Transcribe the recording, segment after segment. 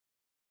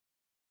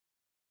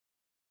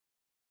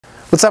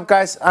What's up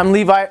guys, I'm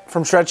Levi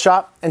from Shredz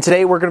Shop, and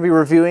today we're going to be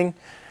reviewing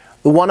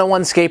the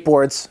 101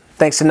 skateboards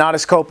thanks to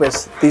Natas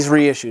Kaupas, these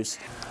reissues.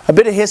 A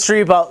bit of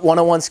history about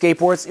 101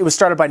 skateboards. It was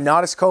started by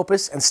Natas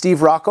Kaupas and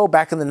Steve Rocco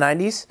back in the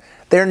 90s.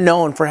 They're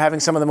known for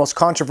having some of the most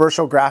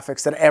controversial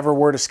graphics that ever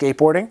were to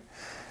skateboarding.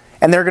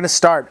 And they're going to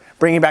start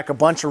bringing back a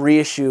bunch of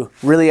reissue,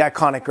 really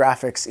iconic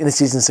graphics in the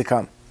seasons to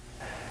come.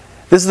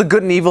 This is the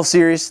Good and Evil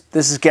series.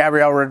 This is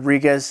Gabriel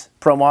Rodruiguez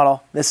Pro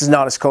Model. This is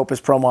Natas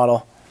Kaupas Pro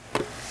Model.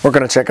 We're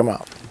going to check them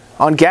out.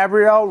 On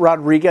Gabriel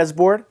Rodruiguez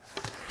board,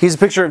 he's a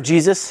picture of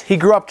Jesus. He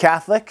grew up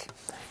Catholic,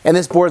 and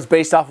this board is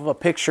based off of a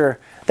picture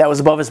that was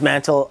above his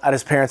mantle at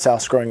his parents'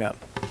 house growing up.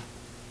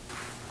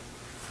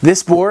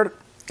 This board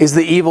is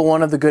the evil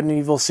one of the Good and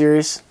Evil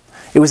series.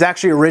 It was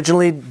actually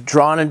originally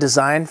drawn and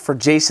designed for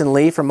Jason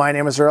Lee from My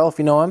Name is Earl, if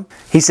you know him.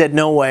 He said,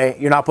 no way,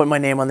 you're not putting my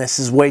name on this.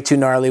 This is way too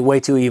gnarly,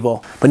 way too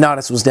evil. But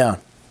Natas was down.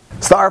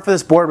 So the art for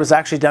this board was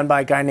actually done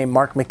by a guy named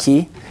Marc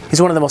McKee.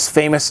 He's one of the most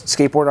famous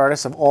skateboard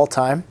artists of all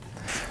time.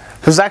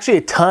 There's actually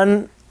a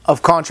ton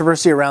of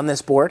controversy around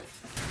this board.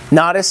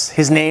 Natas,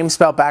 his name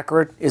spelled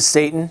backward, is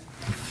Satan.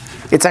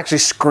 It's actually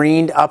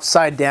screened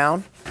upside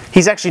down.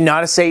 He's actually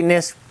not a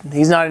Satanist.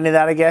 He's not into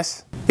that, I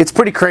guess. It's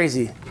pretty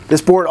crazy. This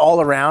board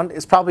all around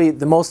is probably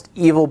the most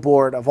evil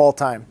board of all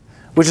time,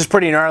 which is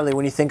pretty gnarly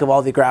when you think of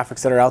all the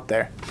graphics that are out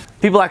there.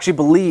 People actually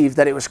believe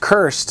that it was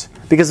cursed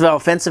because of how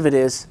offensive it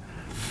is,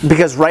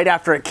 because right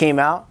after it came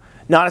out,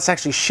 Natas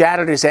actually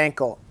shattered his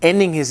ankle,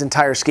 ending his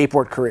entire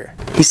skateboard career.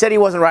 He said he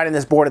wasn't riding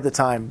this board at the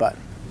time, but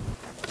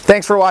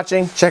thanks for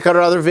watching. Check out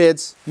our other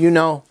vids. You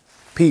know,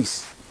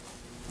 peace.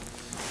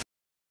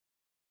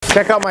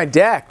 Check out my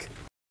deck.